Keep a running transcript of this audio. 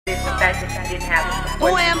the fact that you didn't have the Who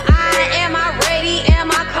support. am I? Am I ready?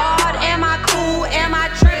 Am I called? Am I cool? Am I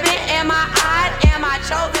tripping? Am I odd? Am I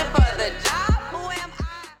chosen for the job? Who am I?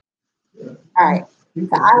 All right. So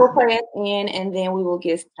I will pray us in and then we will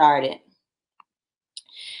get started.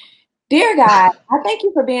 Dear God, I thank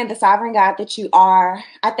you for being the sovereign God that you are.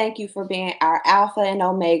 I thank you for being our Alpha and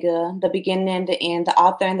Omega, the beginning and the end, the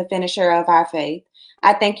author and the finisher of our faith.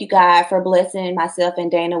 I thank you, God, for blessing myself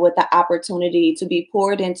and Dana with the opportunity to be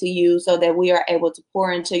poured into you so that we are able to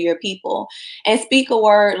pour into your people and speak a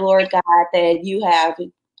word, Lord God, that you have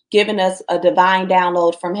given us a divine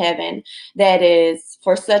download from heaven that is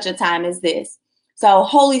for such a time as this. So,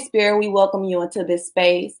 Holy Spirit, we welcome you into this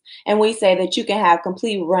space. And we say that you can have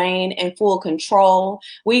complete reign and full control.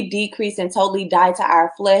 We decrease and totally die to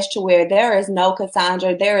our flesh to where there is no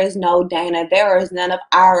Cassandra, there is no Dana, there is none of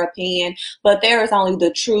our opinion, but there is only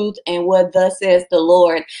the truth and what thus says the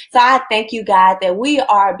Lord. So I thank you, God, that we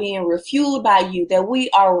are being refueled by you, that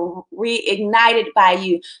we are reignited by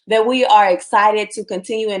you, that we are excited to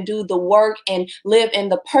continue and do the work and live in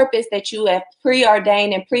the purpose that you have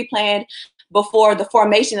preordained and pre-planned before the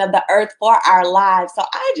formation of the earth for our lives. So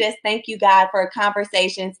I just thank you, God, for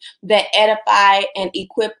conversations that edify and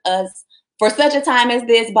equip us for such a time as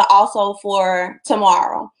this, but also for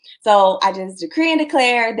tomorrow. So I just decree and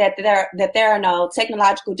declare that there are no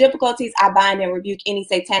technological difficulties. I bind and rebuke any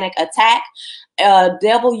satanic attack.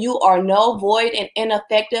 Devil, you are null, void, and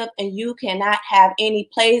ineffective, and you cannot have any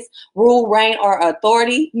place, rule, reign, or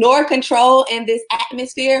authority, nor control in this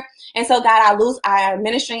atmosphere. And so, God, I loose our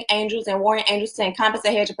ministering angels and warring angels to encompass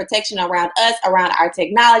a hedge of protection around us, around our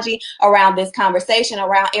technology, around this conversation,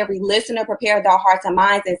 around every listener. Prepare their hearts and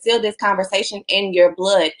minds and seal this conversation in your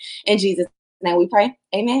blood. In Jesus' name we pray.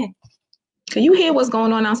 Amen. Can you hear what's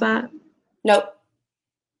going on outside? Nope.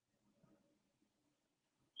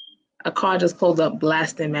 A car just pulled up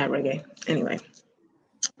blasting mad reggae. Anyway.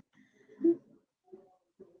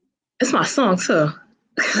 It's my song too.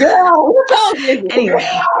 Girl, what song is it? Anyway.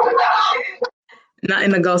 Not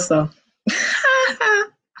in the ghost though.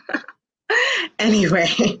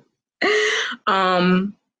 Anyway.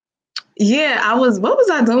 Yeah, what was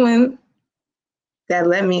I doing that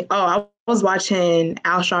led me? Oh, I was watching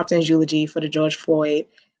Al Sharpton's eulogy for the George Floyd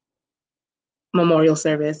memorial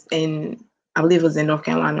service in, I believe it was in North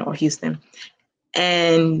Carolina or Houston.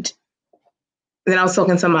 And then I was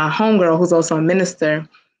talking to my homegirl, who's also a minister,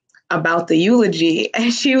 about the eulogy.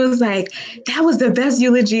 And she was like, that was the best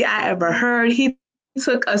eulogy I ever heard. He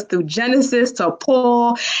took us through Genesis to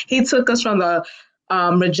Paul. He took us from the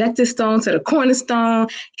rejected stone to the cornerstone.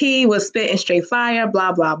 He was spitting straight fire,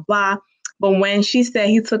 blah, blah, blah. But when she said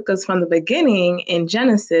he took us from the beginning in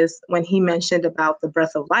Genesis, when he mentioned about the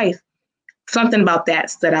breath of life, something about that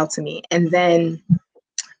stood out to me. And then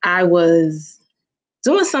I was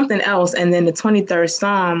doing something else, and then the 23rd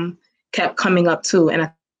Psalm kept coming up too. And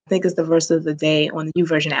I think it's the verse of the day on the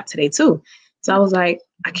YouVersion app today too. So I was like,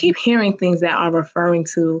 I keep hearing things that are referring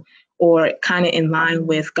to or kind of in line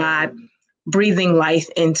with God breathing life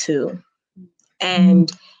into.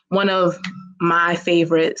 And one of my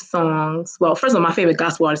favorite songs, well, first of all, my favorite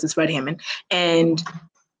gospel artist is Fred Hammond. And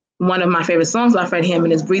one of my favorite songs by Fred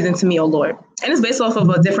Hammond is Breathe Into Me, O Lord. And it's based off of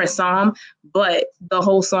a different psalm, but the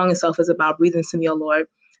whole song itself is about breathe into me, O Lord,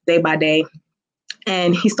 day by day.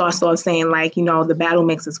 And he starts off saying, like, you know, the battle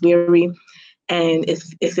makes us weary, and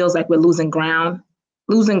it feels like we're losing ground,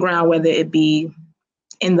 whether it be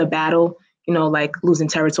in the battle, you know, like losing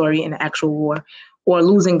territory in the actual war, or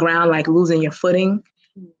losing ground, like losing your footing,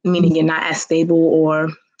 meaning you're not as stable or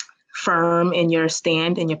firm in your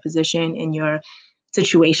stand, in your position, in your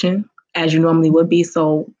situation as you normally would be.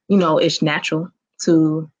 So, you know, it's natural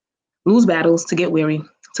to lose battles, to get weary,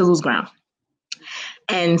 to lose ground.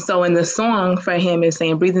 And so in the song for him is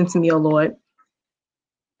saying, breathe into me, O Lord.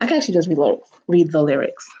 I can actually just read the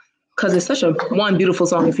lyrics because it's such a, one, beautiful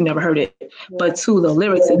song if you never heard it, but two, the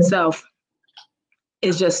lyrics itself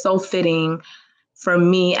is just so fitting for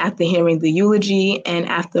me after hearing the eulogy and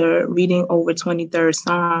after reading over 23rd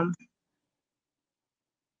Psalm.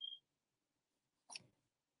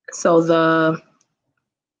 So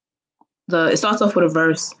it starts off with a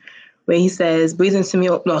verse where he says, breathe into me,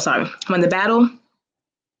 when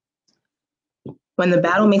the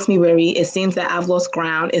battle makes me weary, it seems that I've lost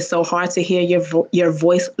ground. It's so hard to hear your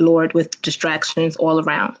voice, Lord, with distractions all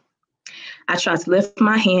around. I try to lift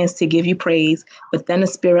my hands to give you praise, but then a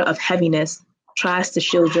spirit of heaviness tries to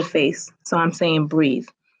shield your face. So I'm saying breathe.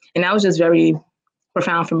 And that was just very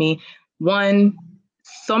profound for me. One,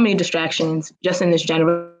 so many distractions just in this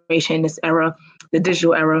generation, this era, the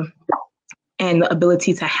digital era, and the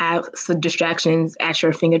ability to have some distractions at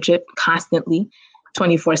your fingertip constantly.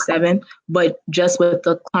 24/7, but just with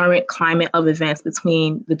the current climate of events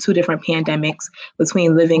between the two different pandemics,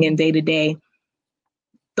 between living in day to day,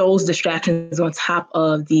 those distractions on top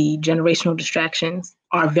of the generational distractions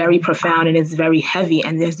are very profound, and it's very heavy.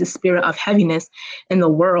 And there's this spirit of heaviness in the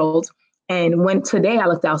world. And when today I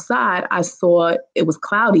looked outside, I saw it was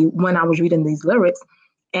cloudy when I was reading these lyrics,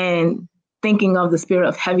 and thinking of the spirit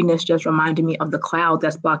of heaviness just reminded me of the cloud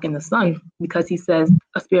that's blocking the sun, because he says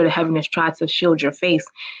a spirit of heaviness tries to shield your face.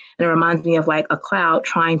 And it reminds me of like a cloud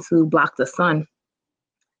trying to block the sun.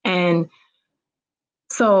 And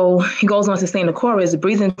so he goes on to say in the chorus,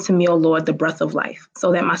 breathe into me, O Lord, the breath of life,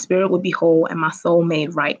 so that my spirit would be whole and my soul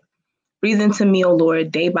made right. Breathe into me, O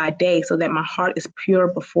Lord, day by day, so that my heart is pure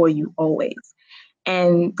before you always.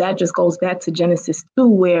 And that just goes back to Genesis 2,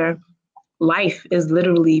 where life is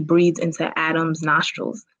literally breathed into Adam's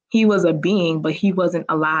nostrils. He was a being, but he wasn't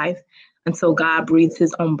alive until God breathed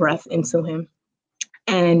his own breath into him.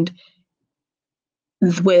 And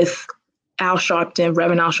with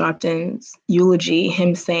Reverend Al Sharpton's eulogy,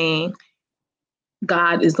 him saying,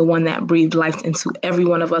 God is the one that breathed life into every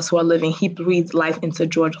one of us who are living. He breathed life into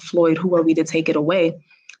George Floyd. Who are we to take it away?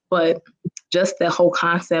 But just the whole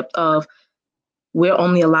concept of we're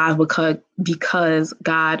only alive because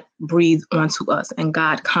God breathed onto us, and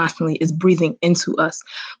God constantly is breathing into us.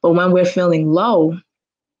 But when we're feeling low,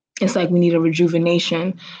 it's like we need a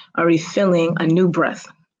rejuvenation, a refilling, a new breath.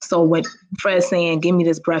 So when Fred's saying, give me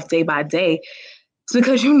this breath day by day, it's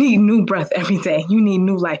because you need new breath every day. You need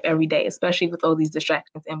new life every day, especially with all these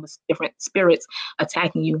distractions and with different spirits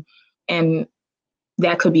attacking you. And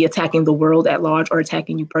that could be attacking the world at large or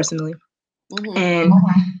attacking you personally. Mm-hmm. And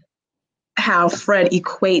how Fred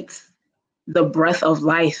equates the breath of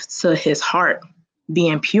life to his heart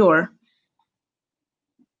being pure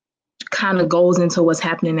kind of goes into what's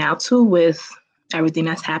happening now too with everything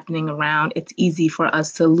that's happening around. It's easy for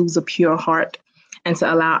us to lose a pure heart and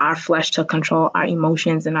to allow our flesh to control our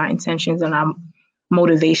emotions and our intentions and our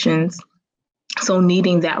motivations. So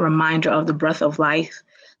needing that reminder of the breath of life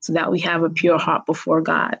so that we have a pure heart before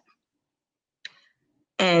God.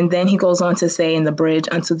 And then he goes on to say in the bridge,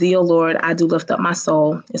 unto thee, O Lord, I do lift up my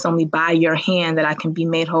soul. It's only by your hand that I can be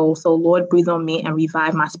made whole. So Lord, breathe on me and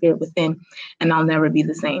revive my spirit within, and I'll never be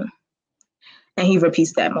the same. And he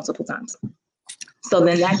repeats that multiple times. So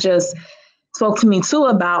then that just spoke to me too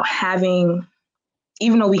about having,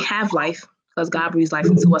 even though we have life, because God breathes life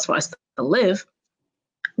into us for us to live,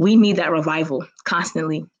 we need that revival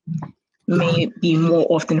constantly. May be more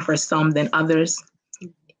often for some than others,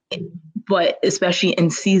 but especially in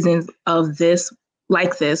seasons of this,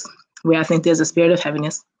 like this, where I think there's a spirit of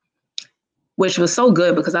heaviness, which was so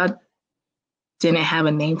good because I didn't have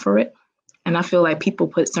a name for it. And I feel like people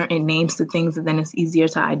put certain names to things and then it's easier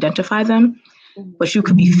to identify them. But you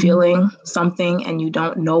could be feeling something and you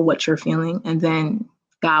don't know what you're feeling, and then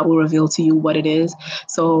God will reveal to you what it is.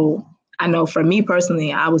 So I know for me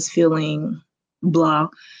personally, I was feeling blah,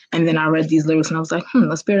 and then I read these lyrics and I was like,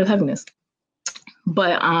 the spirit of heaviness.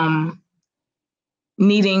 But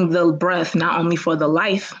needing the breath not only for the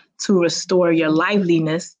life to restore your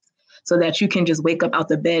liveliness so that you can just wake up out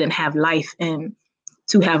the bed and have life and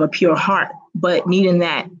to have a pure heart, but needing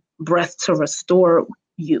that breath to restore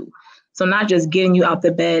you. So not just getting you out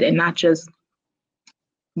the bed and not just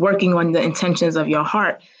working on the intentions of your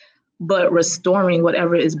heart, but restoring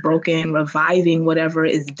whatever is broken, reviving whatever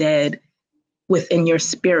is dead within your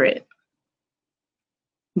spirit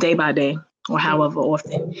day by day, or however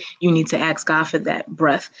often you need to ask God for that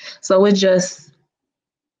breath. So it just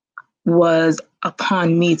was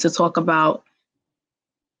upon me to talk about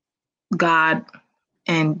God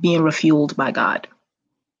and being refueled by God.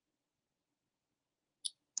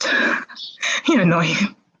 You're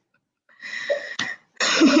annoying.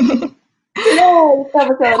 No,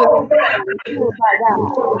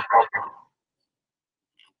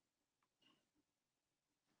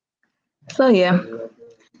 so yeah,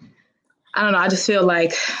 I don't know. I just feel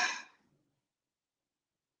like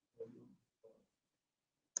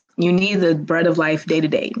you need the bread of life day to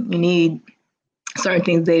day. You need certain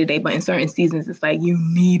things day to day, but in certain seasons, it's like you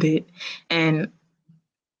need it. And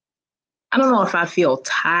I don't know if I feel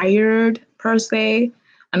tired per se.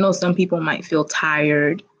 I know some people might feel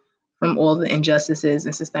tired from all the injustices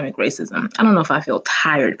and systemic racism. I don't know if I feel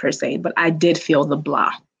tired per se, but I did feel the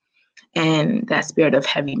blah and that spirit of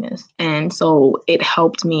heaviness. And so it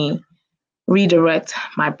helped me redirect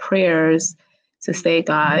my prayers to say,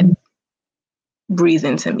 God, breathe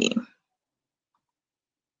into me.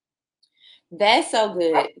 That's so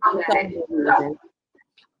good.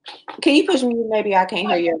 Can you push me? Maybe I can't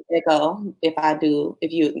hear your echo. If I do,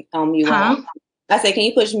 if you mute. I said, can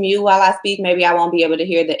you push mute while I speak? Maybe I won't be able to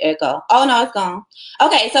hear the echo. Oh, no, it's gone.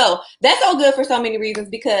 Okay, so that's so good for so many reasons,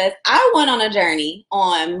 because I went on a journey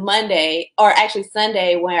on Monday, or actually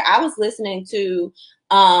Sunday, where I was listening to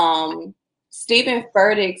Stephen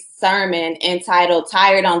Furtick's sermon entitled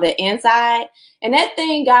Tired on the Inside. And that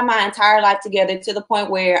thing got my entire life together to the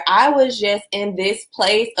point where I was just in this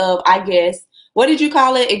place of, I guess, what did you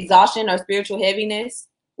call it? Exhaustion or spiritual heaviness?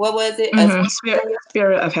 What was it?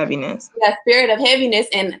 Spirit of heaviness. Yeah, spirit of heaviness.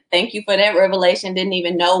 And thank you for that revelation. Didn't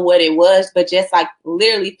even know what it was, but just like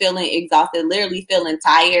literally feeling exhausted, literally feeling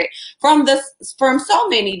tired from so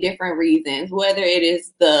many different reasons, whether it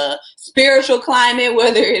is the spiritual climate,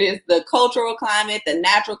 whether it is the cultural climate, the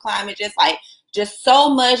natural climate, just so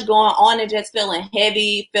much going on, and just feeling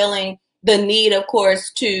heavy, feeling the need, of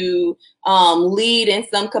course, to lead in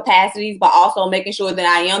some capacities, but also making sure that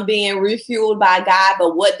I am being refueled by God.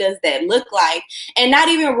 But what does that look like? And not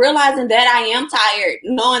even realizing that I am tired,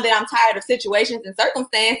 knowing that I'm tired of situations and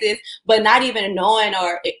circumstances, but not even knowing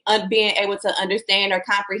or being able to understand or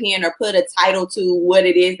comprehend or put a title to what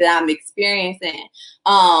it is that I'm experiencing.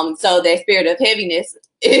 So that spirit of heaviness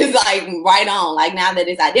is like right on. Like, now that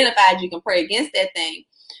it's identified, you can pray against that thing.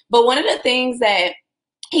 But one of the things that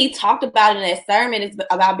he talked about in that sermon is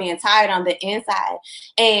about being tired on the inside.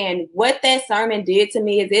 And what that sermon did to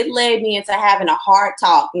me is it led me into having a hard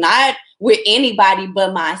talk, not with anybody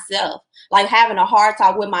but myself, like having a hard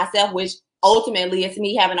talk with myself, which ultimately it's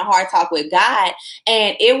me having a hard talk with God.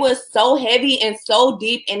 And it was so heavy and so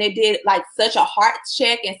deep, and it did like such a heart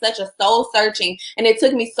check and such a soul searching, and it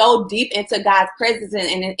took me so deep into God's presence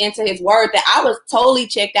and into his word that I was totally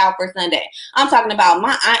checked out for Sunday. I'm talking about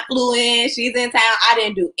my aunt flew in, she's in town. I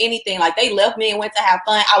didn't do anything. Like, they left me and went to have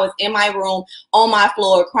fun. I was in my room on my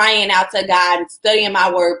floor crying out to God, studying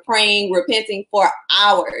my word, praying, repenting for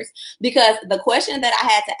hours, because the question that I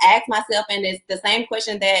had to ask myself, and it's the same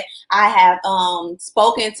question that I have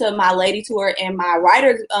spoken to my lady tour in my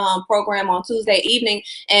writers program on Tuesday evening,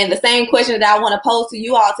 and the same question that I want to pose to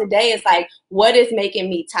you all today is like, what is making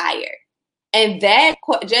me tired? And that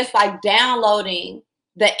just like downloading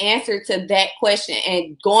the answer to that question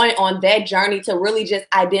and going on that journey to really just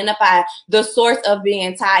identify the source of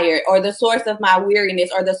being tired, or the source of my weariness,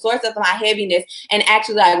 or the source of my heaviness, and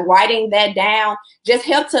actually like writing that down just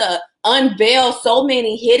helped to unveil so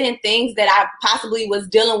many hidden things that I possibly was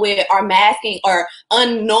dealing with, or masking, or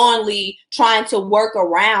unknowingly trying to work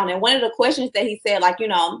around. And one of the questions that he said, like,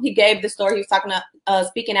 he gave the story, he was talking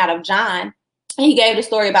speaking out of John. He gave the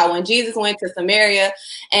story about when Jesus went to Samaria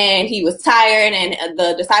and he was tired, and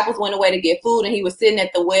the disciples went away to get food, and he was sitting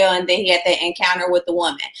at the well, and then he had that encounter with the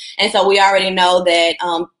woman. And so we already know that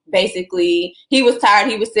basically he was tired,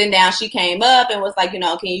 he was sitting down, she came up and was like, can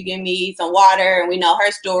you give me some water? And we know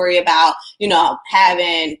her story about,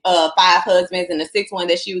 having 5 husbands, and the 6th one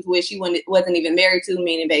that she was with, she wasn't even married to,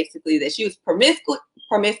 meaning basically that she was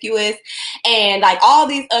promiscuous, and like all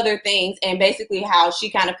these other things, and basically how she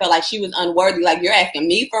kind of felt like she was unworthy. Like, you're asking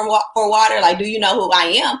me for water? Like, do you know who I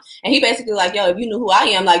am? And he basically like, yo, if you knew who I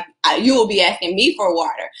am, like, you will be asking me for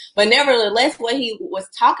water. But nevertheless, what he was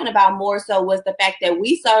talking about more so was the fact that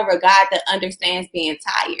we serve a God that understands being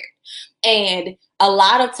tired. And a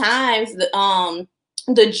lot of times,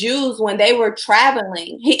 the Jews, when they were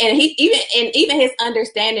traveling, even his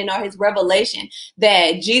understanding or his revelation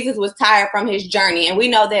that Jesus was tired from his journey. And we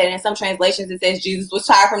know that in some translations it says Jesus was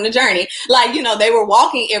tired from the journey. Like, they were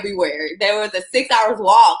walking everywhere. There was a 6 hours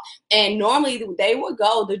walk. And normally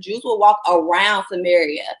the Jews would walk around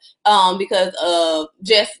Samaria because of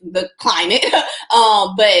just the climate.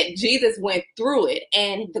 But Jesus went through it.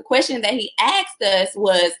 And the question that he asked us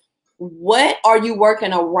was, what are you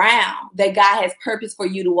working around that God has purpose for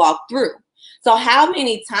you to walk through? So how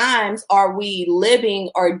many times are we living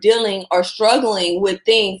or dealing or struggling with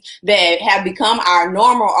things that have become our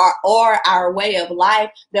normal or our way of life,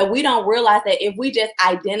 that we don't realize that if we just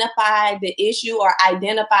identify the issue or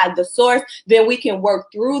identify the source, then we can work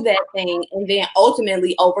through that thing and then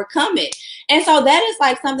ultimately overcome it. And so that is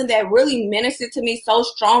like something that really ministered to me so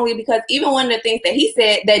strongly, because even one of the things that he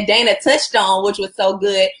said that Dana touched on, which was so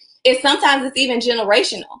good, is sometimes it's even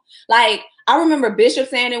generational. Like, I remember Bishop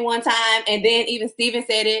saying it one time, and then even Stephen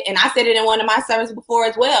said it, and I said it in one of my sermons before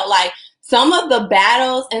as well. Like, some of the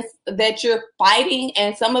battles that you're fighting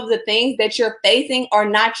and some of the things that you're facing are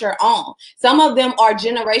not your own. Some of them are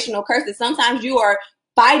generational curses. Sometimes you are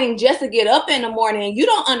fighting just to get up in the morning and you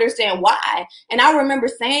don't understand why. And I remember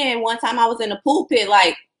saying one time I was in the pulpit,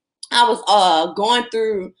 like, I was going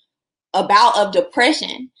through a bout of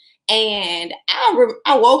depression. And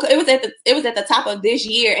I woke up, it was at the top of this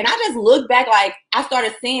year, and I just looked back, like, I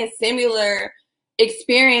started seeing similar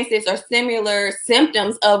experiences or similar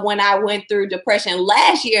symptoms of when I went through depression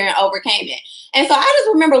last year and overcame it. And so I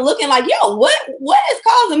just remember looking like, yo, what is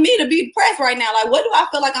causing me to be depressed right now? Like, what do I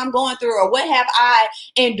feel like I'm going through, or what have I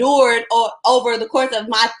endured over the course of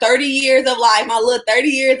my 30 years of life, my little 30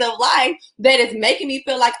 years of life, that is making me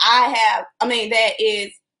feel like that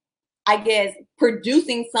is, I guess,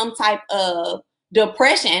 producing some type of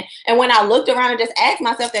depression. And when I looked around and just asked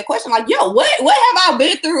myself that question, like, yo, what have I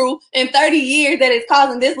been through in 30 years that is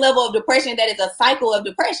causing this level of depression, that is a cycle of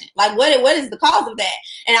depression? Like, what is the cause of that?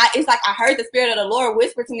 And it's like I heard the Spirit of the Lord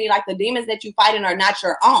whisper to me, like, the demons that you fighting are not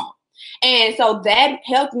your own. And so that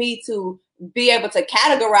helped me to be able to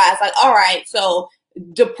categorize, like, all right, so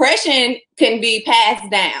depression can be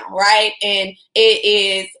passed down, right? And it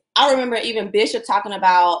is, I remember even Bishop talking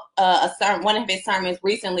about one of his sermons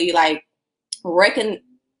recently, like,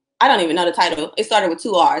 I don't even know the title. It started with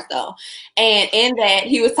 2 R's though. And in that,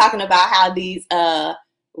 he was talking about how these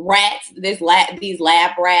rats, these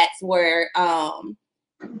lab rats were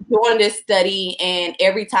doing this study, and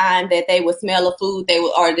every time that they would smell a food,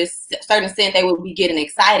 or this certain scent, they would be getting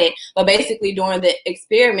excited. But basically during the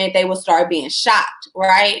experiment, they would start being shocked,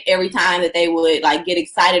 right? Every time that they would like get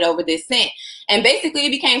excited over this scent. And basically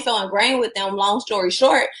it became so ingrained with them, long story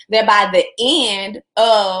short, that by the end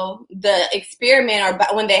of the experiment,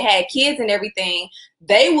 or when they had kids and everything,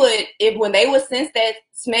 when they would sense that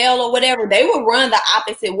smell or whatever, they would run the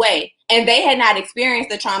opposite way. And they had not experienced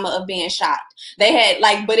the trauma of being shocked. They had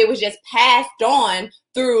but it was just passed on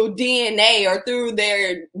through DNA or through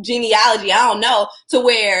their genealogy, I don't know, to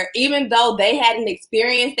where even though they hadn't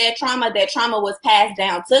experienced that trauma was passed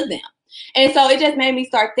down to them. And so it just made me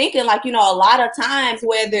start thinking, like, a lot of times,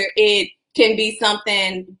 whether it can be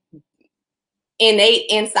something innate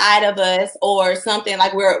inside of us, or something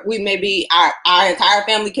like we may be, our entire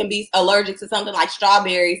family can be allergic to something like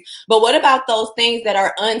strawberries. But what about those things that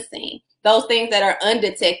are unseen, those things that are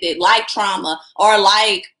undetected, like trauma, or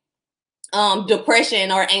like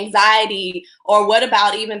depression or anxiety? Or what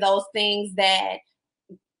about even those things that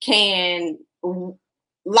can,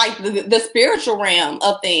 like the spiritual realm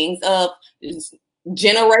of things, of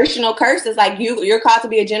generational curses? Like you're called to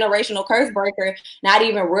be a generational curse breaker, not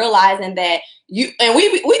even realizing that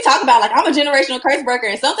we talk about, like, I'm a generational curse breaker,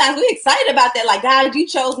 and sometimes we excited about that, like, God, you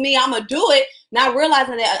chose me, I'm gonna do it, not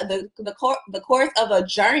realizing that the course of a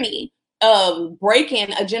journey of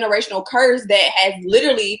breaking a generational curse that has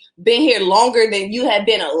literally been here longer than you have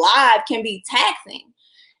been alive can be taxing.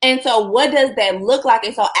 And so what does that look like?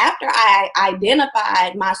 And so after I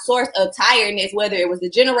identified my source of tiredness, whether it was the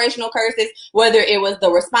generational curses, whether it was the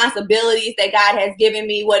responsibilities that God has given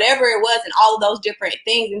me, whatever it was, and all of those different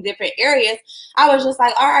things in different areas, I was just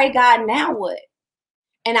like, all right, God, now what?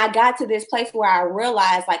 And I got to this place where I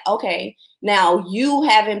realized, like, okay, now you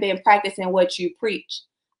haven't been practicing what you preach.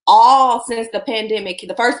 All since the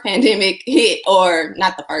first pandemic hit, or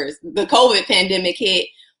not the first, the COVID pandemic hit,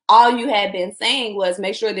 all you had been saying was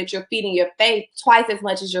make sure that you're feeding your faith twice as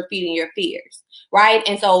much as you're feeding your fears, right?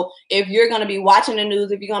 And so if you're going to be watching the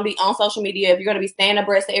news, if you're going to be on social media, if you're going to be staying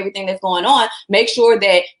abreast of everything that's going on, make sure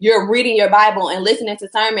that you're reading your Bible and listening to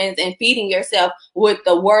sermons and feeding yourself with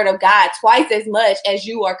the Word of God twice as much as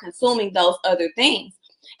you are consuming those other things.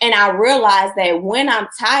 And I realized that when I'm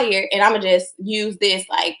tired, and I'm going to just use this,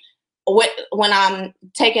 like, when I'm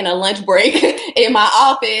taking a lunch break in my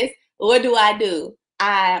office, what do?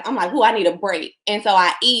 I'm like, I need a break. And so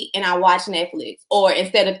I eat and I watch Netflix, or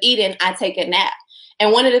instead of eating, I take a nap.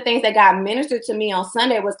 And one of the things that God ministered to me on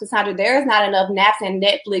Sunday was, Cassandra, there is not enough naps and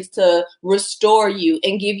Netflix to restore you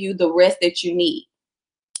and give you the rest that you need.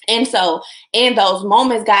 And so in those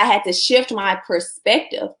moments, God had to shift my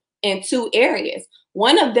perspective in 2 areas.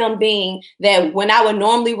 One of them being that when I would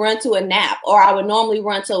normally run to a nap, or I would normally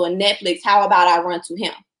run to a Netflix, how about I run to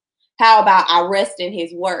Him? How about I rest in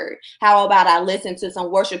His Word? How about I listen to some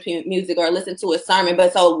worship music, or listen to a sermon?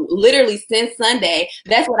 But so literally since Sunday,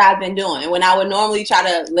 that's what I've been doing. When I would normally try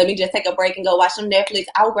to, let me just take a break and go watch some Netflix,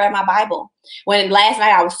 I would grab my Bible. When last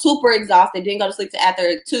night I was super exhausted, didn't go to sleep till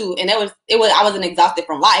after 2, and I wasn't exhausted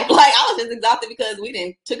from life. Like, I was just exhausted because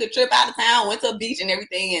we took a trip out of town, went to a beach and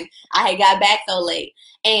everything, and I had got back so late.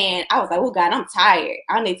 And I was like, oh God, I'm tired.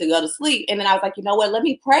 I need to go to sleep. And then I was like, you know what? Let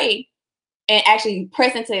me pray and actually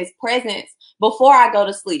press into His presence before I go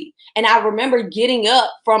to sleep. And I remember getting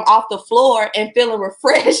up from off the floor and feeling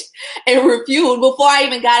refreshed and refueled before I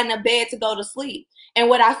even got in the bed to go to sleep. And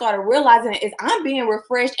what I started realizing is I'm being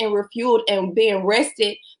refreshed and refueled and being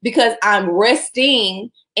rested because I'm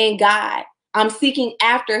resting in God. I'm seeking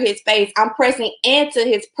after his face. I'm pressing into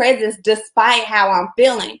his presence despite how I'm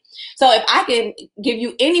feeling. So if I can give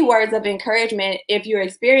you any words of encouragement, if you're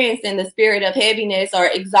experiencing the spirit of heaviness or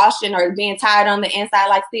exhaustion or being tired on the inside,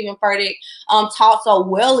 like Stephen Furtick taught so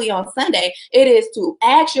wellly on Sunday, it is to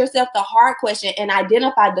ask yourself the hard question and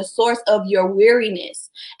identify the source of your weariness,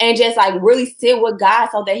 and just like really sit with God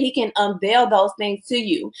so that he can unveil those things to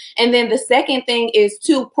you. And then the second thing is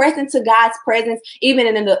to press into God's presence even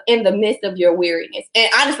in the midst of your weariness.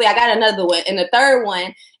 And honestly, I got another one. And the third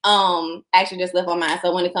one actually just left my mind.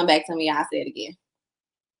 So when it come back to me, I'll say it again.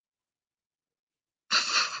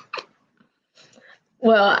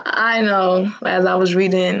 Well, I know as I was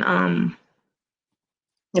reading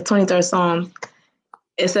the 23rd Psalm,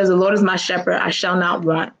 it says, "The Lord is my shepherd, I shall not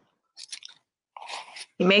want.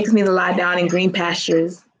 He makes me to lie down in green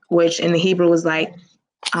pastures," which in the Hebrew was like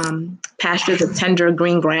pastures of tender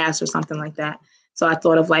green grass or something like that. So I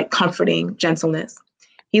thought of like comforting gentleness.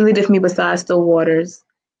 "He leadeth me beside still waters."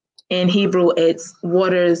 In Hebrew, it's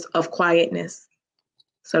waters of quietness.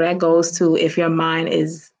 So that goes to if your mind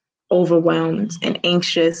is overwhelmed and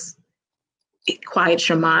anxious, it quiets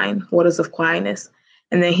your mind, waters of quietness.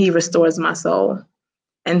 And then he restores my soul.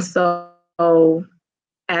 And so,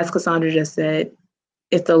 as Cassandra just said,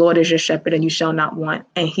 if the Lord is your shepherd and you shall not want,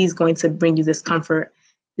 and he's going to bring you this comfort,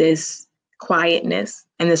 this quietness,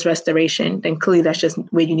 and this restoration, then clearly that's just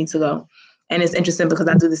where you need to go. And it's interesting because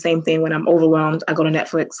I do the same thing when I'm overwhelmed. I go to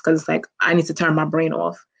Netflix because it's like I need to turn my brain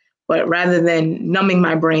off. But rather than numbing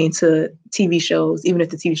my brain to TV shows, even if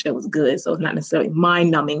the TV show was good, so it's not necessarily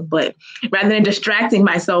mind numbing, but rather than distracting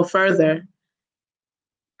myself further,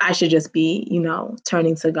 I should just be,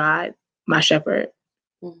 turning to God, my shepherd.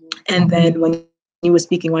 Mm-hmm. And then when you were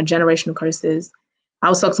speaking on generational curses, I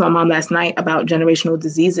was talking to my mom last night about generational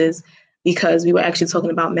diseases because we were actually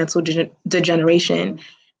talking about mental degeneration.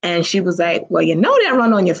 And she was like, well, that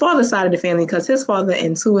run on your father's side of the family because his father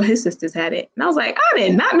and two of his sisters had it. And I was like, I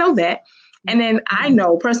did not know that. And then I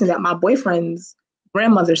know personally that my boyfriend's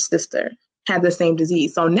grandmother's sister had the same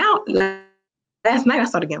disease. So now, last night I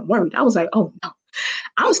started getting worried. I was like, oh, no,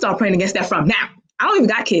 I'm going to start praying against that from now. I don't even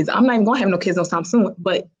got kids. I'm not even going to have no kids no time soon.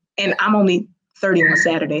 And I'm only 30 on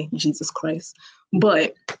Saturday, Jesus Christ.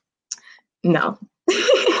 But no.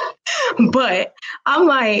 But I'm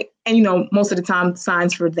like, and most of the time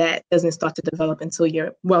signs for that doesn't start to develop until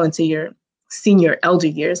you're well into your senior elder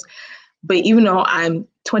years. But even though I'm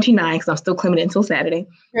 29, because I'm still claiming it until Saturday,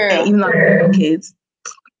 and even though I don't have no kids,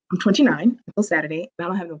 I'm 29 until Saturday, and I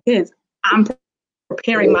don't have no kids, I'm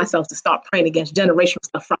preparing myself to start praying against generational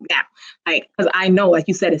stuff from now. Like, because I know, like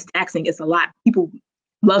you said, it's taxing, it's a lot. People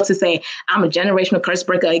love to say, I'm a generational curse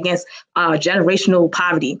breaker against generational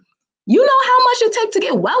poverty. You know how much it takes to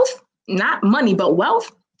get wealth? Not money, but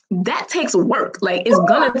wealth. That takes work. Like, it's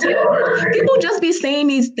gonna take work. People just be saying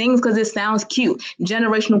these things because it sounds cute.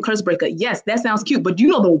 Generational curse breaker. Yes, that sounds cute, but do you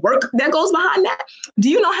know the work that goes behind that? Do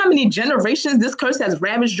you know how many generations this curse has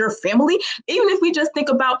ravaged your family? Even if we just think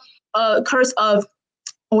about a curse of,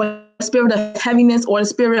 or a spirit of heaviness, or a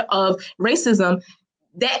spirit of racism,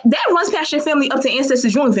 that runs past your family up to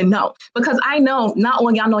ancestors you don't even know. Because I know not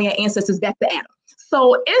all y'all know your ancestors back to Adam.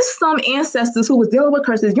 So it's some ancestors who was dealing with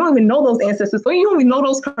curses. You don't even know those ancestors. So you don't even know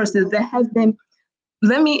those curses that have been,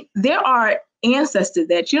 there are ancestors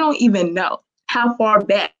that you don't even know how far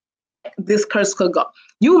back this curse could go.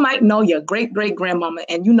 You might know your great-great-grandmama,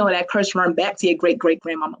 and you know that curse run back to your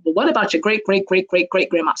great-great-grandmama. But what about your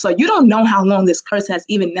great-great-great-great-great-grandma? So you don't know how long this curse has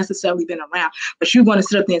even necessarily been around, but you're going to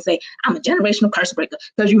sit up there and say, I'm a generational curse breaker,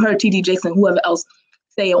 because you heard T.D. Jakes and whoever else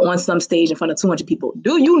say it on some stage in front of 200 people.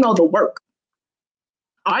 Do you know the work?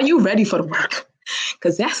 Are you ready for the work?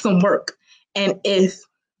 Because that's some work. And if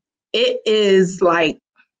it is like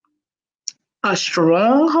a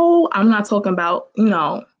stronghold, I'm not talking about,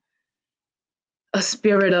 a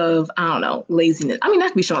spirit of, laziness. I mean, that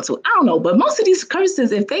could be strong too. I don't know. But most of these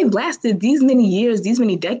curses, if they've lasted these many years, these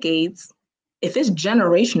many decades, if it's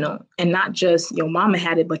generational and not just your mama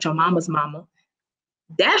had it, but your mama's mama,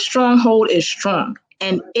 that stronghold is strong.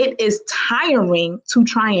 And it is tiring to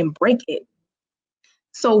try and break it.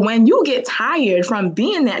 So when you get tired from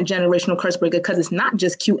being that generational curse breaker, because it's not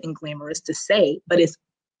just cute and glamorous to say, but it's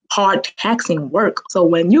hard, taxing work. So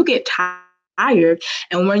when you get tired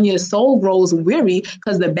and when your soul grows weary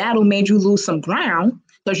because the battle made you lose some ground,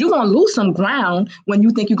 because you're going to lose some ground when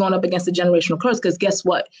you think you're going up against a generational curse, because guess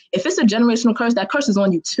what? If it's a generational curse, that curse is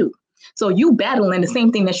on you too. So you battling the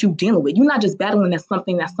same thing that you dealing with. You're not just battling that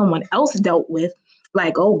something that someone else dealt with,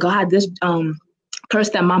 like, oh God, this curse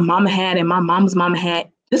that my mama had and my mom's mama had,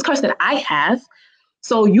 this curse that I have.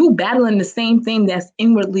 So you battling the same thing that's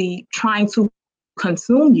inwardly trying to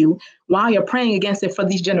consume you while you're praying against it for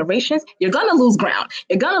these generations, you're going to lose ground.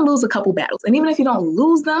 You're going to lose a couple battles. And even if you don't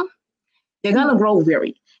lose them, you're going to grow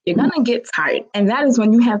weary. You're going to get tired. And that is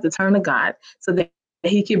when you have to turn to God so that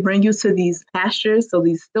he can bring you to these pastures, so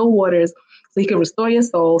these still waters, so he can restore your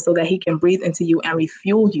soul, so that he can breathe into you and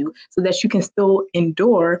refuel you so that you can still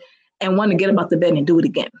endure and want to get up out the bed and do it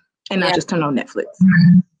again and not just turn on Netflix.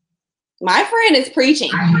 My friend is preaching.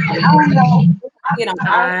 I don't know.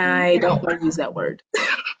 I don't want to use that word.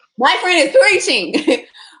 My friend is preaching.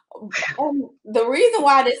 And the reason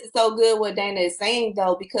why this is so good, what Dana is saying,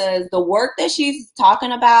 though, because the work that she's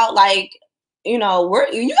talking about, like, you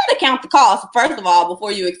got to count the cost, first of all,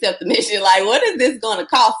 before you accept the mission. Like, what is this going to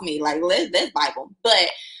cost me? Like, that's Bible.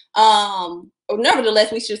 But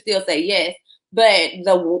nevertheless, we should still say yes. But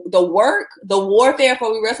the work, the warfare, for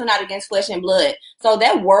we wrestle not against flesh and blood. So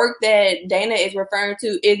that work that Dana is referring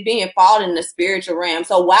to is being fought in the spiritual realm.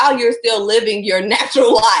 So while you're still living your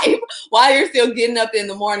natural life, while you're still getting up in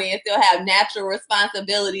the morning and still have natural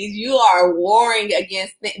responsibilities, you are warring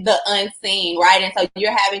against the unseen, right? And so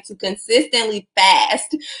you're having to consistently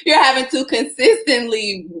fast. You're having to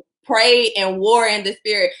consistently pray and war in the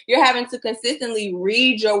spirit. You're having to consistently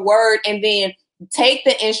read your word and then take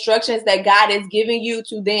the instructions that God is giving you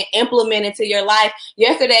to then implement into your life.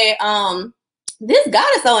 Yesterday, this God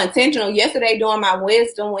is so intentional. Yesterday during my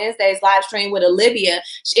Wisdom Wednesdays live stream with Olivia,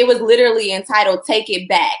 it was literally entitled "Take It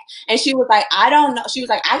Back." And she was like, I don't know. She was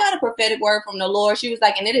like, I got a prophetic word from the Lord. She was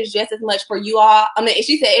like, and it is just as much for you all. I mean,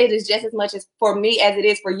 she said it is just as much as for me as it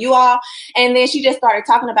is for you all. And then she just started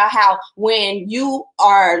talking about how when you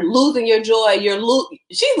are losing your joy,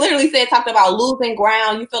 she literally talked about losing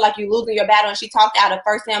ground. You feel like you're losing your battle. And she talked out of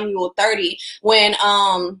 1 Samuel 30 when,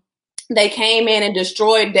 they came in and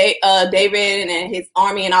destroyed David and his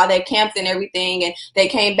army and all their camps and everything. And they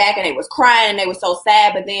came back and they was crying and they were so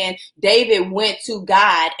sad. But then David went to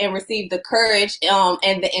God and received the courage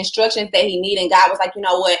and the instructions that he needed. And God was like, you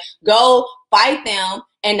know what? Go fight them.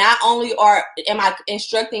 And not only am I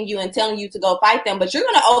instructing you and telling you to go fight them, but you're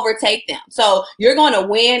going to overtake them. So you're going to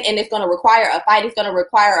win, and it's going to require a fight. It's going to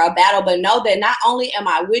require a battle. But know that not only am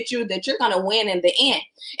I with you, that you're going to win in the end.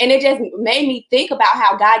 And it just made me think about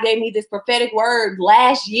how God gave me this prophetic word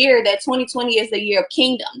last year that 2020 is the year of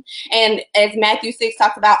kingdom. And as Matthew 6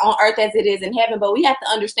 talks about, on earth as it is in heaven. But we have to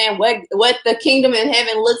understand what the kingdom in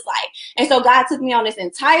heaven looks like. And so God took me on this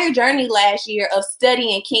entire journey last year of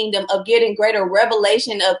studying kingdom, of getting greater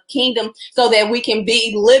revelation of kingdom so that we can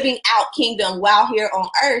be living out kingdom while here on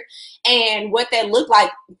earth. And what that looked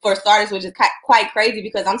like for starters, which is quite crazy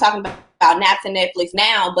because I'm talking about naps and Netflix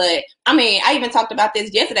now. But I mean, I even talked about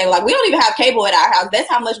this yesterday. Like, we don't even have cable at our house. That's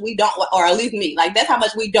how much we don't, or at least me, like, that's how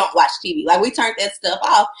much we don't watch TV. Like, we turned that stuff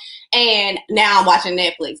off, and now I'm watching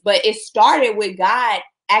Netflix. But it started with God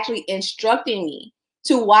actually instructing me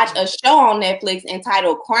to watch a show on Netflix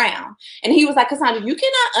entitled Crown. And he was like, Cassandra, you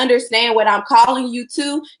cannot understand what I'm calling you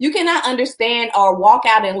to. You cannot understand or walk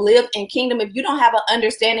out and live in kingdom if you don't have an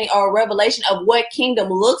understanding or a revelation of what kingdom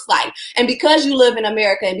looks like. And because you live in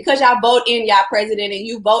America, and because y'all vote in y'all president and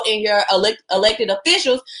you vote in your elected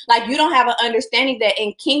officials, like, you don't have an understanding that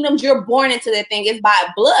in kingdoms, you're born into that thing. It's by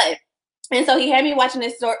blood. And so he had me watching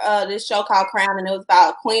this show called Crown, and it was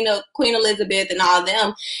about Queen Elizabeth and all of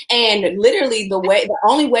them. And literally the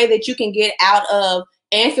only way that you can get out of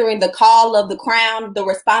answering the call of the crown, the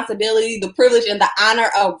responsibility, the privilege, and the honor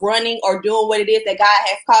of running or doing what it is that God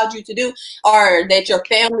has called you to do, or that your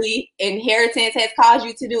family inheritance has caused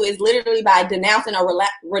you to do, is literally by denouncing or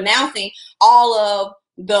renouncing all of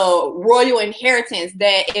the royal inheritance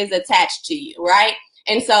that is attached to you, right?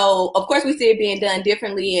 And so, of course, we see it being done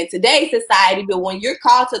differently in today's society. But when you're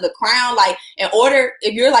called to the crown, like,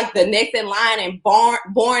 if you're like the next in line and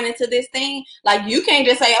born into this thing, like, you can't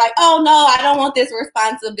just say like, oh no, I don't want this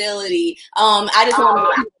responsibility. I just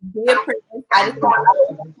want to be a princess. I just want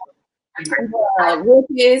the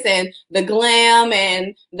riches and the glam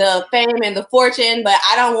and the fame and the fortune, but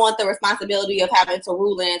I don't want the responsibility of having to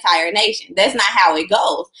rule an entire nation. That's not how it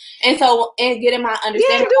goes. And so, in getting my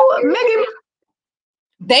understanding, Megan.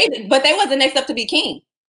 They wasn't next up to be king.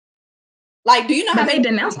 Like, do you know how they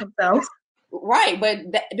denounced themselves? Right, but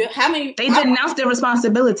how many? They denounced their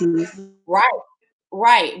responsibilities.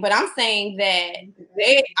 Right. But I'm saying that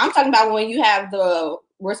I'm talking about when you have the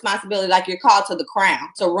responsibility, like you're called to the crown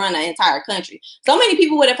to run an entire country. So many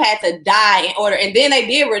people would have had to die in order, and then they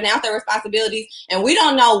did renounce their responsibilities, and we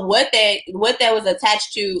don't know what that was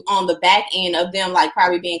attached to on the back end of them, like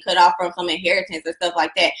probably being cut off from some inheritance or stuff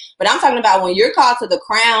like that. But I'm talking about when you're called to the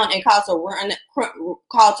crown and called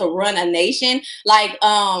to run a nation, like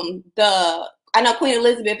I know Queen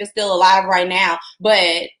Elizabeth is still alive right now,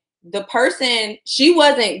 but the person, she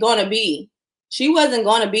wasn't going to be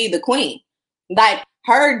the queen. Like,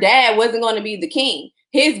 her dad wasn't going to be the king.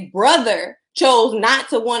 His brother chose not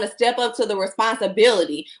to want to step up to the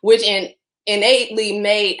responsibility, which innately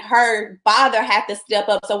made her father have to step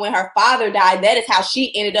up. So when her father died, that is how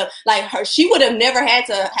she ended up, like, she would have never had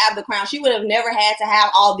to have the crown. She would have never had to have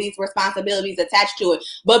all these responsibilities attached to it.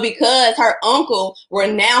 But because her uncle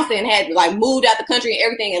renounced and had like moved out the country and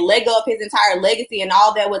everything and let go of his entire legacy and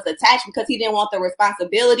all that was attached, because he didn't want the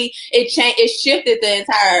responsibility, it shifted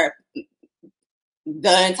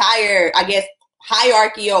the entire, I guess,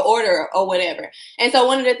 hierarchy or order or whatever. And so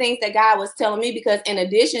one of the things that God was telling me, because in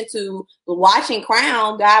addition to watching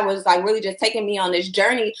Crown, God was like really just taking me on this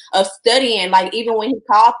journey of studying, like even when he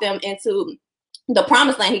called them into the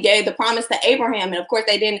promised land, he gave the promise to Abraham. And of course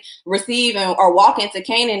they didn't receive or walk into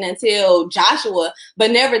Canaan until Joshua. But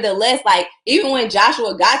nevertheless, like even when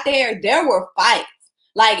Joshua got there, there were fights.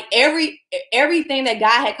 Like everything that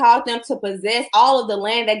God had called them to possess, all of the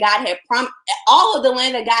land that God had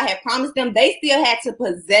promised them, they still had to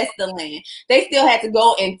possess the land. They still had to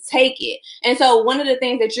go and take it. And so one of the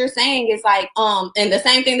things that you're saying is like, and the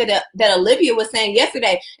same thing that Olivia was saying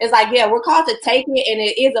yesterday is like, yeah, we're called to take it, and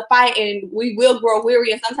it is a fight, and we will grow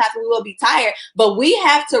weary, and sometimes we will be tired. But we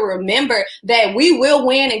have to remember that we will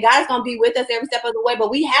win, and God's going to be with us every step of the way.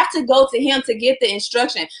 But we have to go to him to get the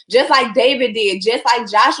instruction, just like David did, just like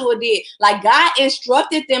Joshua did. Like, God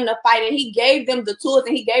instructed them to fight, and he gave them the tools,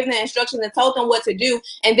 and he gave them the instructions and told them what to do.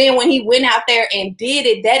 And then when he went out there and did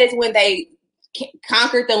it, that is when they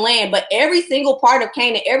conquered the land. But every single part of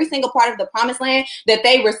Canaan, every single part of the promised land that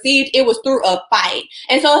they received, it was through a fight.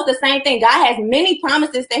 And so it's the same thing. God has many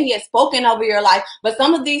promises that he has spoken over your life, but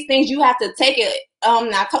some of these things you have to take it.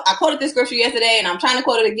 I quoted this scripture yesterday, and I'm trying to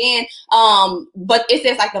quote it again. But it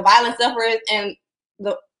says like the violent sufferers, and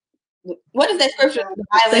what is that scripture?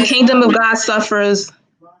 The kingdom of God suffers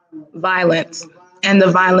violence, and the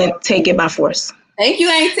violent take it by force. Thank you,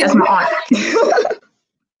 Auntie. That's my aunt.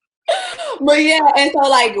 But yeah, and so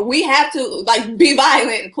like we have to like be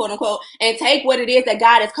violent, quote unquote, and take what it is that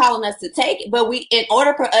God is calling us to take. But in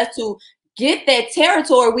order for us to get that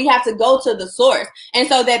territory, we have to go to the source. And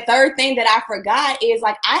so that third thing that I forgot is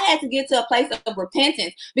like I had to get to a place of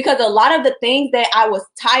repentance, because a lot of the things that I was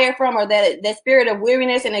tired from, or that spirit of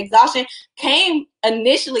weariness and exhaustion, came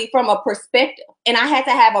initially from a perspective. And I had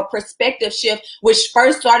to have a perspective shift, which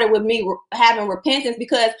first started with me having repentance,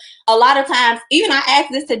 because a lot of times, even I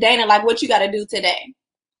asked this to Dana, like, what you got to do today,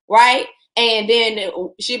 right? And then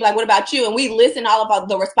she'd be like, what about you? And we listen all about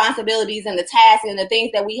the responsibilities and the tasks and the things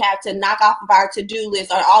that we have to knock off of our to-do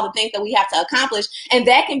list, or all the things that we have to accomplish. And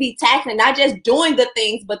that can be taxing, not just doing the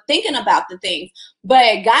things, but thinking about the things.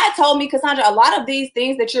 But God told me, Cassandra, a lot of these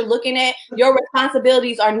things that you're looking at, your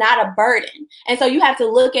responsibilities are not a burden. And so you have to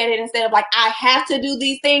look at it instead of like, I have to do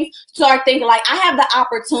these things, start thinking like, I have the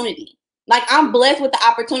opportunity. Like, I'm blessed with the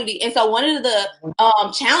opportunity. And so one of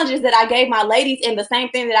the challenges that I gave my ladies, and the same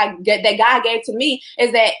thing that God gave to me,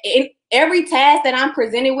 is that in every task that I'm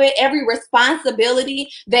presented with, every responsibility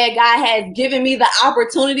that God has given me the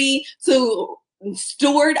opportunity to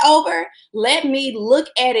steward over, let me look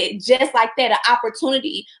at it just like that, an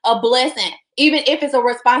opportunity, a blessing. Even if it's a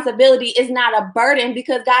responsibility, it's not a burden,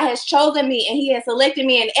 because God has chosen me and he has selected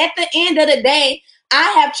me. And at the end of the day, I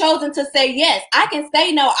have chosen to say yes. I can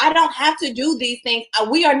say no. I don't have to do these things.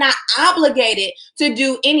 We are not obligated to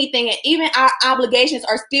do anything. And even our obligations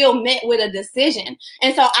are still met with a decision.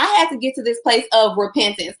 And so I had to get to this place of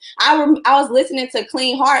repentance. I was listening to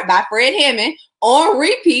Clean Heart by Fred Hammond on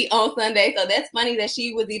repeat on Sunday. So that's funny that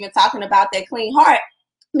she was even talking about that clean heart,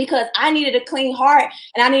 because I needed a clean heart,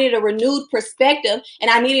 and I needed a renewed perspective, and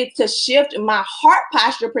I needed to shift my heart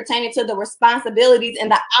posture pertaining to the responsibilities and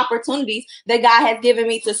the opportunities that God has given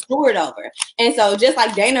me to steward over. And so just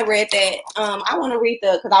like Dana read that, I want to read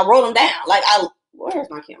because I wrote them down. Like, where's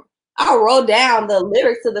my camera? I wrote down the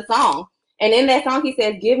lyrics to the song. And in that song, he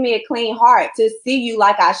says, give me a clean heart to see you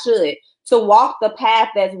like I should, to walk the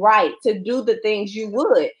path that's right, to do the things you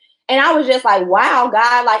would. And I was just like, wow,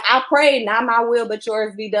 God, like I prayed, not my will, but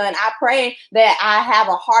yours be done. I pray that I have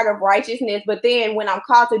a heart of righteousness. But then when I'm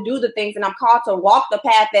called to do the things and I'm called to walk the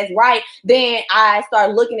path that's right, then I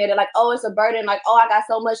start looking at it like, oh, it's a burden. Like, oh, I got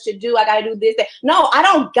so much to do. I got to do this. That. No, I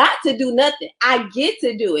don't got to do nothing. I get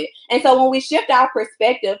to do it. And so when we shift our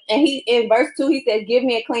perspective, and in verse 2, he says, give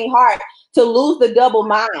me a clean heart, to lose the double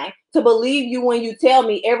mind, to believe you when you tell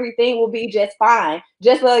me everything will be just fine.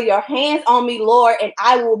 Just lay your hands on me, Lord, and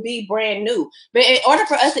I will be brand new. But in order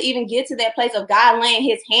for us to even get to that place of God laying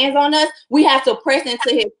his hands on us, we have to press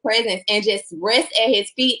into his presence and just rest at his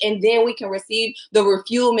feet, and then we can receive the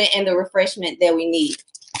refuelment and the refreshment that we need.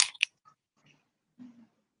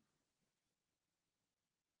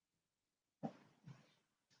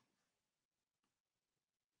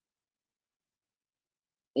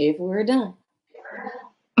 If we're done.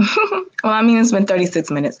 Well, I mean, it's been 36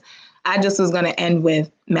 minutes. I just was going to end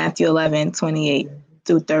with Matthew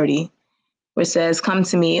 11:28-30, which says, "Come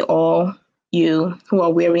to me, all you who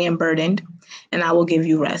are weary and burdened, and I will give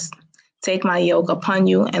you rest. Take my yoke upon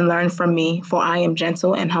you and learn from me, for I am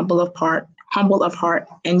gentle and humble of heart,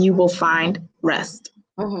 and you will find rest.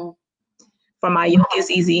 Mm-hmm. For my yoke is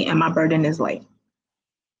easy and my burden is light."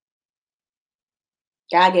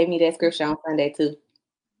 God gave me that scripture on Sunday too.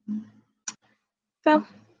 So,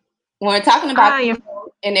 when we're talking about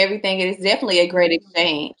and everything, it is definitely a great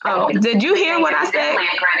exchange. Oh, did you hear what I said?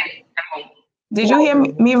 Did you hear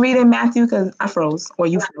me reading Matthew? Because I froze, or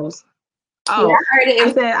you froze. Oh, yeah, I heard it.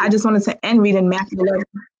 I said I just wanted to end reading Matthew 11.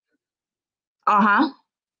 Uh-huh.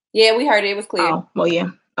 Yeah, we heard it. It was clear. Oh, well,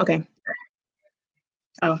 yeah. Okay.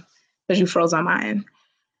 Oh, because you froze on my end.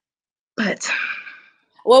 But...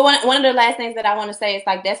 Well, one of the last things that I want to say is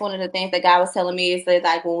like, that's one of the things that God was telling me is that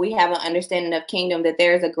like when we have an understanding of kingdom, that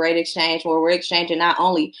there is a great exchange where we're exchanging not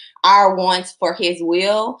only our wants for his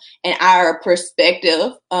will and our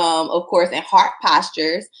perspective, of course, and heart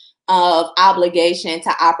postures of obligation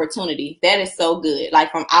to opportunity. That is so good.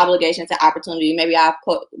 Like from obligation to opportunity. Maybe I'll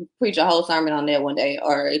preach a whole sermon on that one day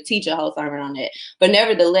or teach a whole sermon on that. But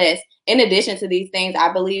nevertheless, in addition to these things,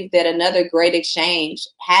 I believe that another great exchange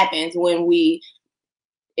happens when we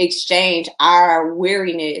exchange our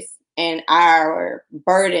weariness and our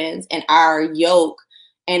burdens and our yoke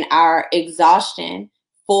and our exhaustion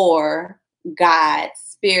for God's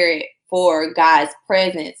spirit, for God's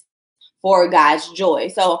presence, for God's joy.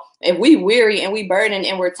 So if we weary and we burden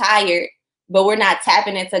and we're tired, but we're not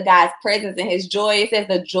tapping into God's presence and his joy, it says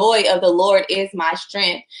the joy of the Lord is my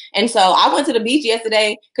strength. And so I went to the beach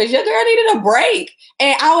yesterday because your girl needed a break.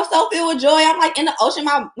 And I was so filled with joy. I'm like in the ocean,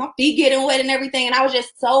 my feet getting wet and everything. And I was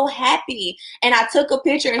just so happy. And I took a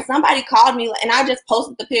picture and somebody called me and I just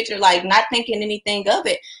posted the picture, like not thinking anything of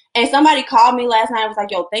it. And somebody called me last night and was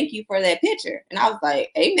like, yo, thank you for that picture. And I was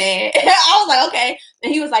like, amen. I was like, okay.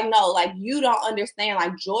 And he was like, no, like you don't understand.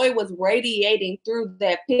 Like joy was radiating through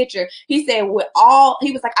that picture. He said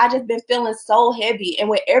he was like, I just been feeling so heavy. And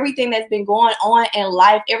with everything that's been going on in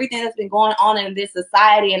life, everything that's been going on in this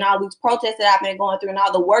society and all these protests that I've been going through and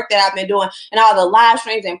all the work that I've been doing and all the live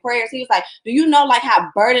streams and prayers. He was like, do you know like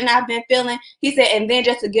how burdened I've been feeling? He said, and then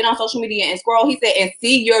just to get on social media and scroll, he said, and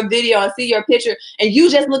see your video and see your picture and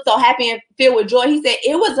you just look so happy and filled with joy. He said,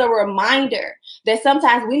 it was a reminder that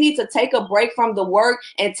sometimes we need to take a break from the work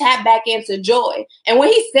and tap back into joy. And when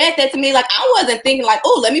he said that to me, like I wasn't thinking like,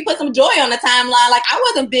 oh, let me put some joy on the timeline. Like I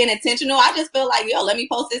wasn't being intentional. I just felt like, yo, let me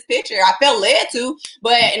post this picture. I felt led to,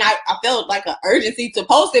 and I felt like an urgency to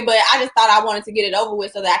post it, but I just thought I wanted to get it over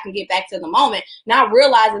with so that I can get back to the moment. Not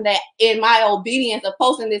realizing that in my obedience of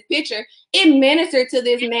posting this picture, it ministered to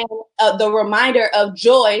this man the reminder of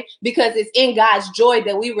joy, because it's in God's joy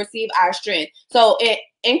that we receive our strength. So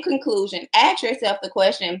in conclusion, ask yourself the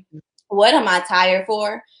question, what am I tired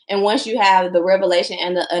for? And once you have the revelation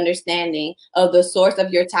and the understanding of the source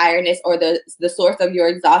of your tiredness or the source of your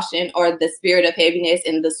exhaustion or the spirit of heaviness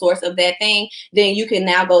and the source of that thing, then you can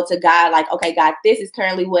now go to God like, okay, God, this is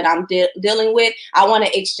currently what I'm dealing with. I want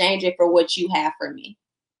to exchange it for what you have for me.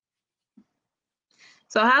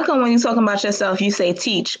 So how come when you're talking about yourself, you say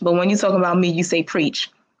teach, but when you're talking about me, you say preach?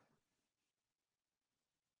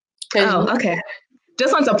 Oh, okay.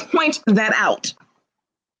 Just want to point that out.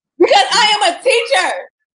 Because I am a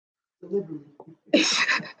teacher.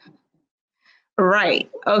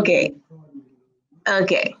 Right. Okay.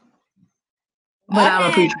 Okay. But I'm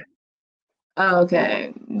a preacher.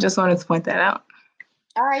 Okay. Just wanted to point that out.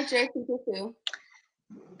 All right, Jay, teacher too.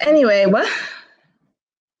 Anyway, what?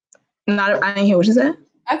 I didn't hear what you said.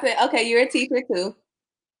 I said, okay, you're a teacher too.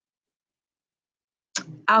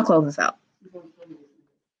 I'll close this out.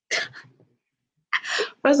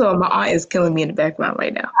 First of all, my aunt is killing me in the background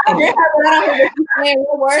right now. Anyway.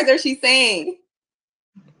 What words are she saying?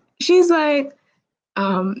 She's like,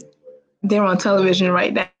 they're on television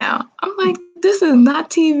right now. I'm like, this is not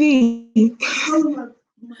TV.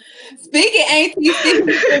 Speaking ain't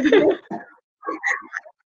TV.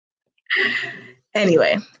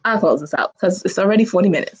 Anyway, I'll close this out because it's already 40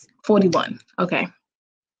 minutes. 41. Okay.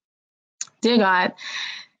 Dear God,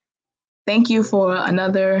 thank you for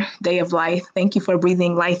another day of life. Thank you for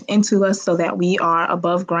breathing life into us so that we are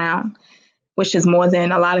above ground, which is more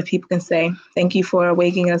than a lot of people can say. Thank you for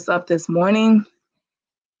waking us up this morning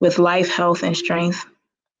with life, health, and strength,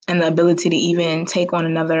 and the ability to even take on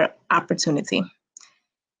another opportunity.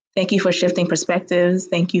 Thank you for shifting perspectives.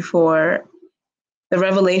 Thank you for the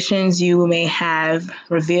revelations you may have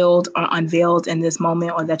revealed or unveiled in this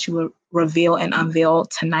moment, or that you will reveal and unveil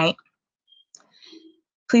tonight.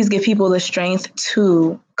 Please give people the strength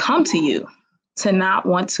to come to you, to not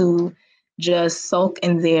want to just sulk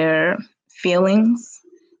in their feelings,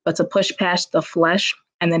 but to push past the flesh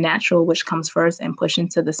and the natural, which comes first, and push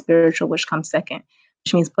into the spiritual, which comes second,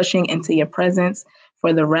 which means pushing into your presence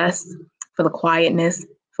for the rest, for the quietness,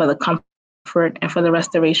 for the comfort, and for the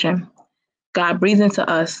restoration. God, breathe into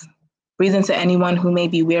us, breathe into anyone who may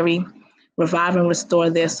be weary, revive and restore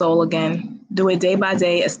their soul again. Do it day by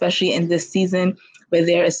day, especially in this season where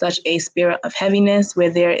there is such a spirit of heaviness, where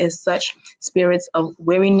there is such spirits of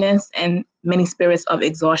weariness and many spirits of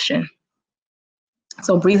exhaustion.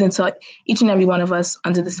 So breathe into each and every one of us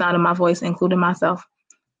under the sound of my voice, including myself.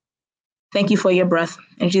 Thank you for your breath.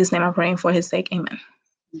 In Jesus' name I'm praying for his sake. Amen.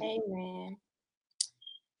 Amen.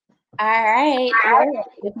 All right. Well,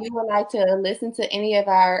 if you would like to listen to any of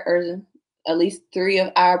our, or at least 3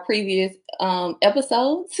 of our previous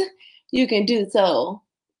episodes, you can do so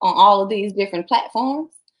on all of these different platforms.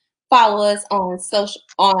 Follow us on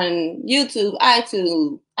YouTube,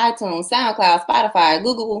 iTunes, SoundCloud, Spotify,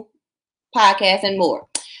 Google Podcasts, and more.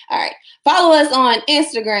 All right. Follow us on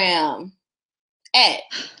Instagram at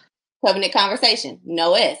Covenant Conversation,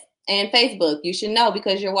 no S. And Facebook, you should know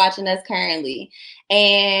because you're watching us currently.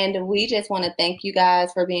 And we just want to thank you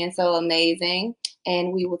guys for being so amazing.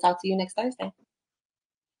 And we will talk to you next Thursday.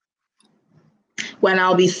 When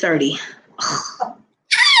I'll be 30.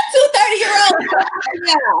 2 30-year-olds.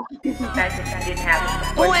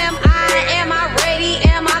 Who am I?